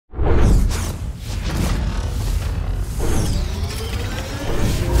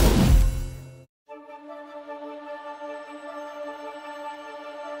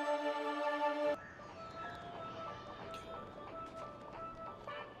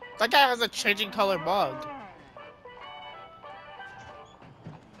That guy has a changing color bug.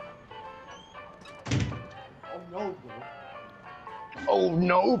 Oh no, bro. Oh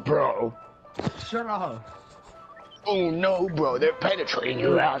no, bro. Shut up. Oh no, bro. They're penetrating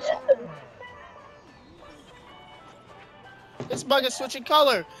your asshole. This bug is switching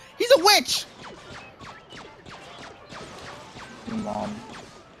color. He's a witch. Mom.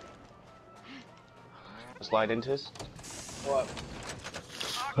 Slide into this. What?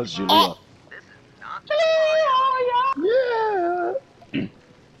 That's Julia. Oh! Yeah. You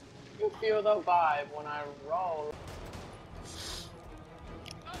feel the vibe when I roll.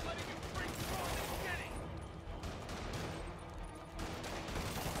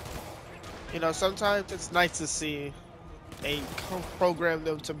 You know, sometimes it's nice to see a program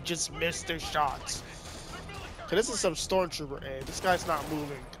them to just miss their shots. Cause this is some stormtrooper aim. This guy's not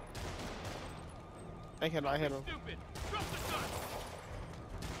moving. I hit him.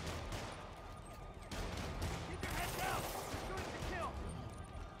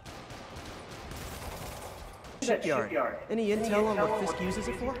 Shipyard. Any intel on what Fisk uses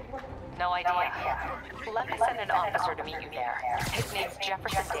it for? No idea. Let me send an officer to meet you there. His name's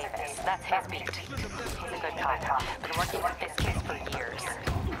Jefferson Davis. That's his beat. He's a good cop. Been working with this case for years.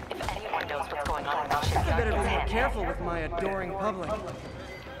 If anyone knows what's going on in that I shipyard, better be it's more him. careful with my adoring public.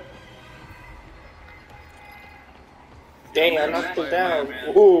 Dang, I knocked him down.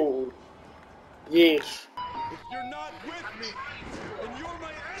 Ooh. Yeesh. If you're not with me, then you're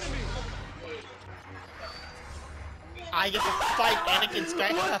my enemy. I get to fight Anakin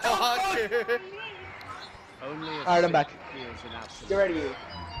Skywalker. Alright, I'm back. Get ready.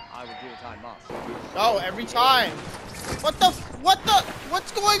 I would do a time off. Oh, every time.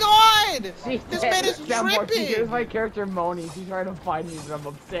 What's going on? This man is Here's tripping. my character Moni. She's trying to find me from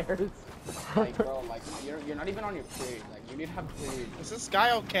upstairs. Like, bro, like, you're not even on your period. Like, you need to have period. Is this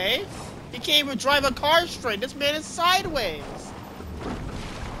guy okay? He can't even drive a car straight. This man is sideways.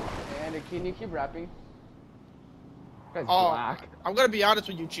 And can you keep rapping? Guy's Oh, black. I'm gonna be honest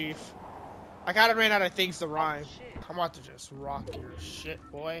with you, Chief. I kinda ran out of things to rhyme. I'm about to just rock your shit,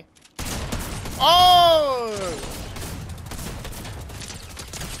 boy. Oh!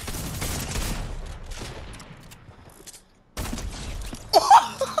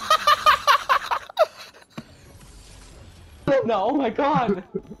 No, oh my god!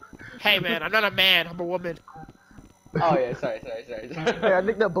 Hey man, I'm not a man, I'm a woman. Oh yeah, sorry. Hey, I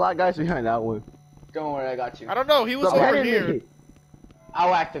think the black guy's behind that one. Don't worry, I got you. I don't know, he was Stop over hitting here. me.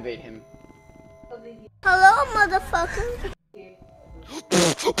 I'll activate him. Hello, motherfucker.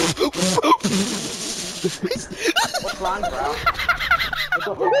 What's wrong, bro?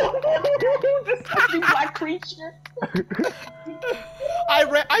 Disgusting black creature.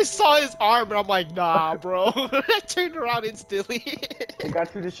 I saw his arm and I'm like, nah, bro. I turned around instantly. He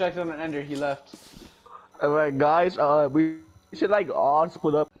got too distracted on the ender. He left. Alright, guys, we should like all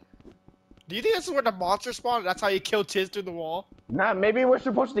split up. Do you think this is where the monster spawned? That's how you kill Tiz through the wall? Nah, maybe we're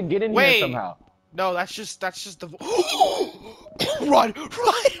supposed to get in Wait. here somehow. No, that's just the run!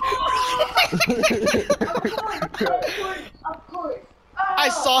 Of course. I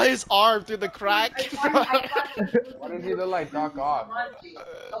saw his arm through the crack. Why does he look like Doc Ock?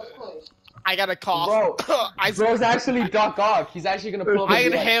 I got a cough. Bro, bro's actually Doc Ock. He's actually gonna pull up. I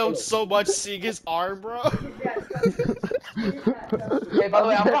and be like, inhaled so much seeing his arm, bro. Hey, by the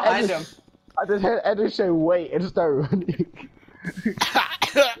way, I'm behind him. I just had Ender say wait and start running.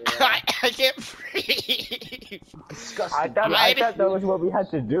 I can't breathe. Disgusting. I thought that was what we had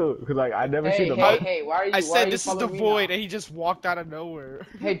to do. Cause like I never seen him. Hey, why are you? I why are said you this is the following me void, now? and he just walked out of nowhere.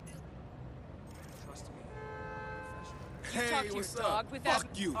 Hey, Hey, what's up? Fuck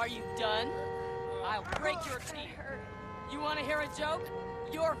you. Are you done? I'll break your teeth. You want to hear a joke?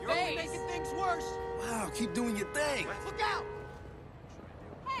 Your You're only making things worse. Wow, keep doing your thing. Look out!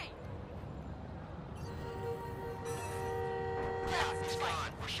 Hey! It's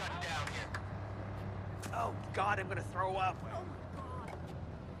fine. We're shutting down here. Oh God, I'm gonna throw up.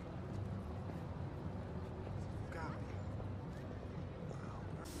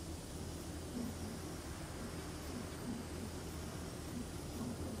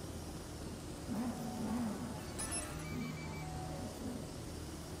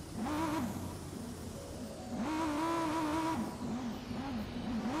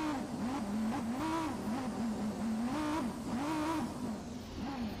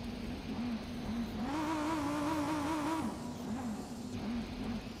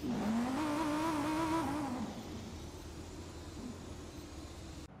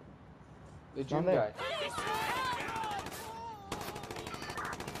 the gym guy.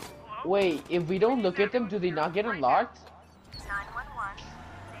 Wait, if we don't look at them, do they not get unlocked?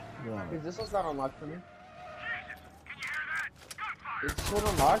 Yeah. This one's not unlocked for me. Is this one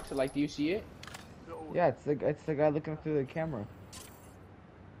unlocked? Like, do you see it? Yeah, it's the guy looking through the camera.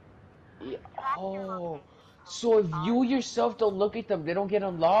 Yeah. Oh. So if you yourself don't look at them, they don't get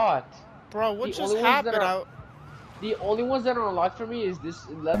unlocked. Bro, what The just only ones that happened? The only ones that are unlocked for me is this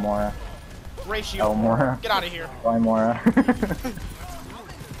left. Mora. Ratio. Oh, Mora. Get out of here. Bye, Mora.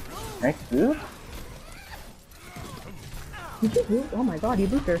 Next boost? Did you boot? Oh my god, you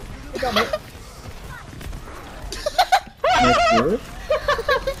booped her. Good job, mate. Next boost?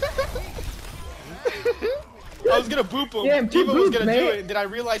 I was gonna boop him. Yeah, Diva was boop, gonna do mate. it, and then I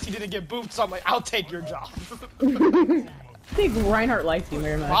realized he didn't get booped, so I'm like, I'll take your job. I think Reinhardt likes you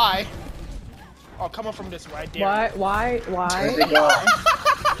very much. Bye. Oh, come on from this way, I dare you. Why? Where'd they go?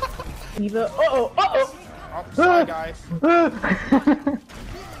 Eva. Uh-oh. Oh, sorry, guys.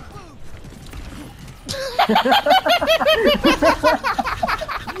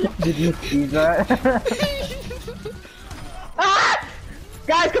 Did you see that? Ah!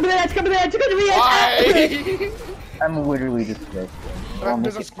 Guys, come to the edge, come to the edge, come to the edge! Bye. I'm literally just listening.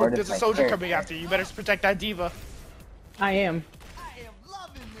 There's a soldier coming after you. You better protect that diva. I am.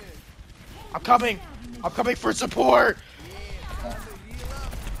 I'm coming. I'm coming for support.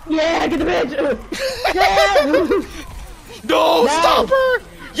 Yeah, get the bitch! Yeah! No, stop her!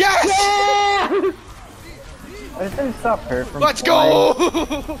 Yes! Yeah! I was gonna stop her from Let's flying.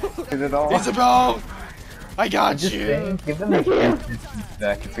 go! Is it all? Isabel! I I'm got just you! saying, give them a chance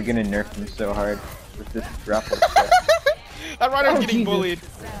back if they're gonna nerf them so hard with this grapple stuff. That rider's Oh, getting Jesus. bullied.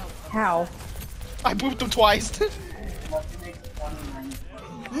 How? I booped him twice.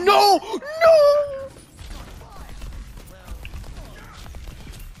 No! No!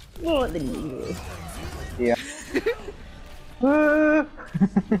 What the Yeah.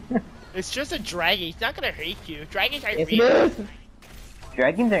 It's just a dragon. He's not gonna hate you. Dragons aren't Yes, it real. is.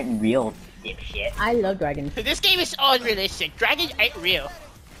 Dragons aren't real, dipshit. I love dragons. This game is unrealistic. Dragons ain't real.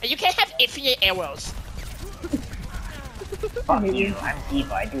 And you can't have infinite arrows. Fuck you, I'm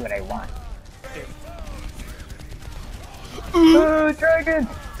Diva, I do what I want. Dragon!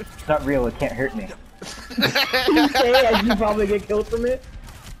 It's not real, it can't hurt me. You say it as you probably get killed from it.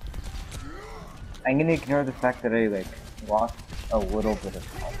 I'm gonna ignore the fact that I, like, lost a little bit of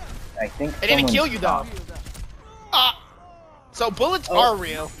health. I think It didn't someone kill you though. So bullets are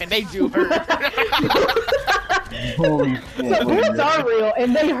real, and they do hurt. Holy shit. So bullets are real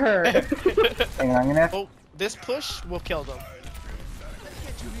and they hurt. Hang on, I'm gonna have Oh, this push will kill them.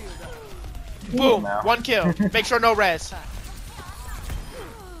 to Boom, now. one kill. Make sure no res.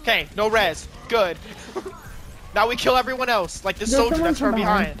 Okay, no res. Good. Now we kill everyone else, like this There's soldier someone that's from from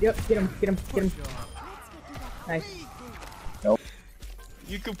behind. Yep, get him, get him, get him. Nice.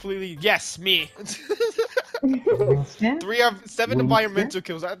 You completely yes, me. Winston? 7 environmental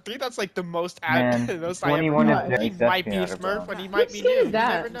kills. I think that's like the most Man, most I ever 21 is got. very He might be a definitely smurf, out of and he What might be skin new. is You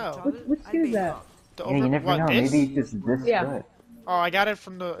that? never know. What skin is that? The Yeah, you never what, know, this? maybe it's just this Yeah. good. Oh, I got it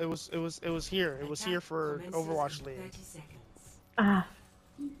from the. It was here. It was here for Overwatch League. Ah.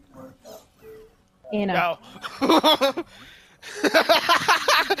 Anna. No.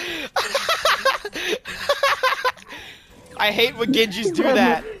 I hate when Genjis do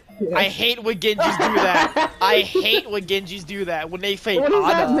that. I hate when Genjis do that. I hate when Genjis do that. When they fake What does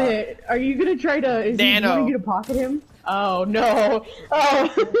that Ana. mean? Are you gonna try to? Is he Nano. wanting you to pocket him? Oh no! Oh.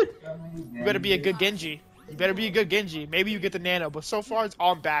 You better be a good Genji. You better be a good Genji. Maybe you get the nano, but so far it's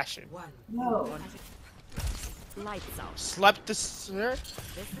all bashing. No. Slept the sir.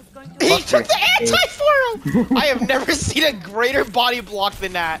 He took the anti-forum! I have never seen a greater body block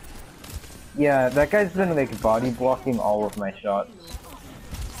than that. Yeah, that guy's been like body blocking all of my shots.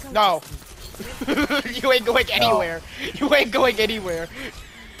 No. You ain't going anywhere. You ain't going anywhere.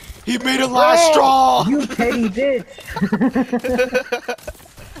 He made a last straw! You petty bitch!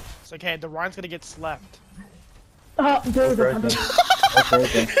 It's okay, the Ryan's gonna get slept. Oh, there's a Frozen. Or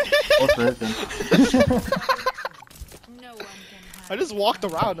frozen. Or frozen. I just walked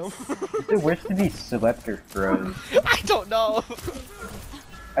around him. Is it worse to be slept or froze? I don't know.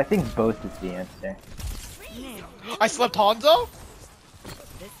 I think both is the answer. I slept Hanzo?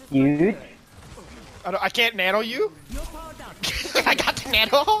 Huge? I can't nano you? I got the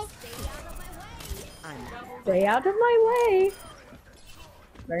nano? Stay out of my way.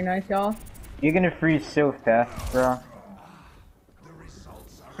 Very nice, y'all. You're gonna freeze so fast, bro.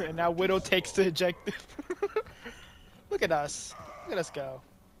 And now Widow takes the ejective. Look at us. Look at us go.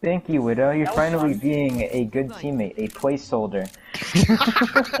 Thank you, Widow. You're finally being a good teammate, a placeholder.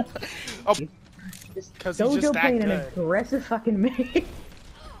 Oh, because he's Dojo just that playing an good. aggressive fucking maid.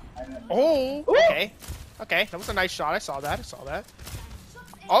 Oh, okay. Okay, that was a nice shot. I saw that. I saw that.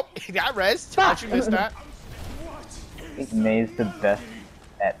 Oh, he got res. How'd you miss that? I think May's the best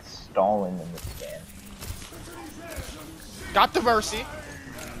at stalling in this game. Got the mercy.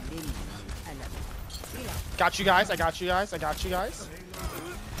 Got you guys. I got you guys. I got you guys.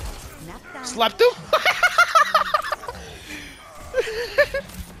 Slept him.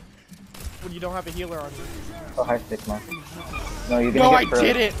 When you don't have a healer on you. Oh, hi, Sigma. No, you're gonna No, get I froze.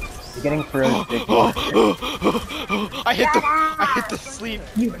 did it. You're getting froze, Sigma. I hit the sleep.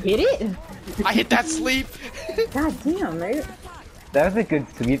 You hit it? I hit that sleep. God damn, mate. That was a good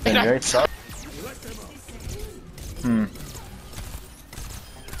sweep and very soft.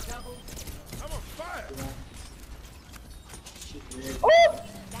 Oh!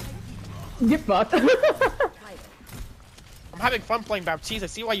 Get fucked. I'm having fun playing Baptiste. I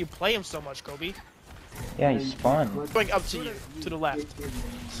see why you play him so much, Kobe. Yeah, he spawned. Going up to you, to the left.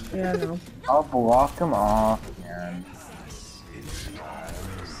 Yeah, I know. I'll block him off, man.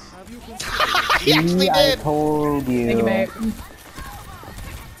 He actually I did. told you. Thank you, mate.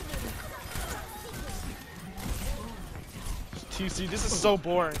 TC, this is so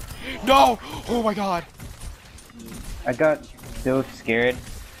boring. No! Oh my god. I got so scared.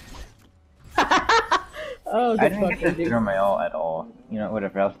 Oh, I good didn't get to fucking throw my ult at all. You know,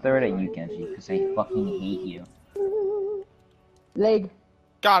 whatever. I'll throw it at you, Genji, because I fucking hate you. leg.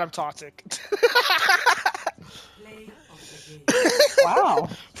 God, I'm toxic. Wow.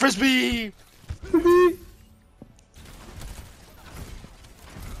 Frisbee!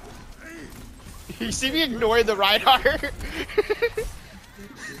 You see me ignoring the Reinhardt?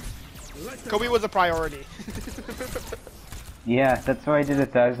 Kobe was a priority. Yeah, that's why I did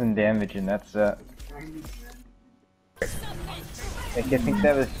 1,000 damage, and that's like, I think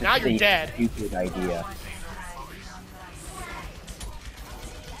that was just Now you're a dead. stupid idea.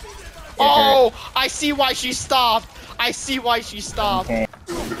 Oh! I see why she stopped! I see why she stopped! Okay.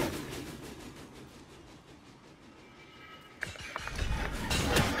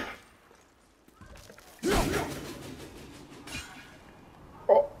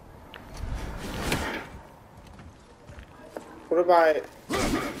 Oh. What about... I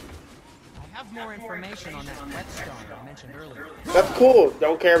have more information on that whetstone I mentioned earlier. That's cool.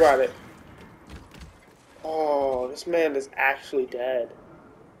 Don't care about it. Oh, this man is actually dead.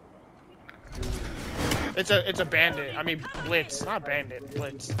 It's a bandit. I mean blitz, not bandit.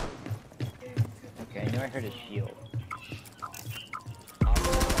 Blitz. Okay, I know I heard a shield.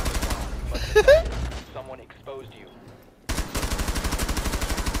 Someone exposed you.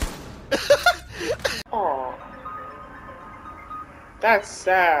 Oh, that's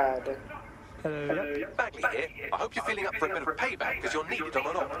sad. Hello. Bagley here. I hope you're feeling up for a bit of payback because you're needed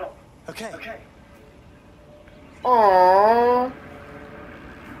on an op. Okay. Aww.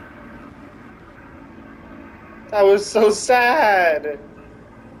 That was so sad.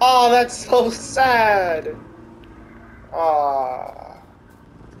 Oh, that's so sad. Aww.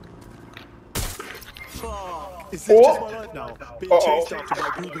 Is this just my life now? Being chased after by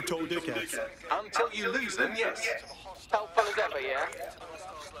Google told dickheads. Until you lose them, yes. Helpful as ever, yeah?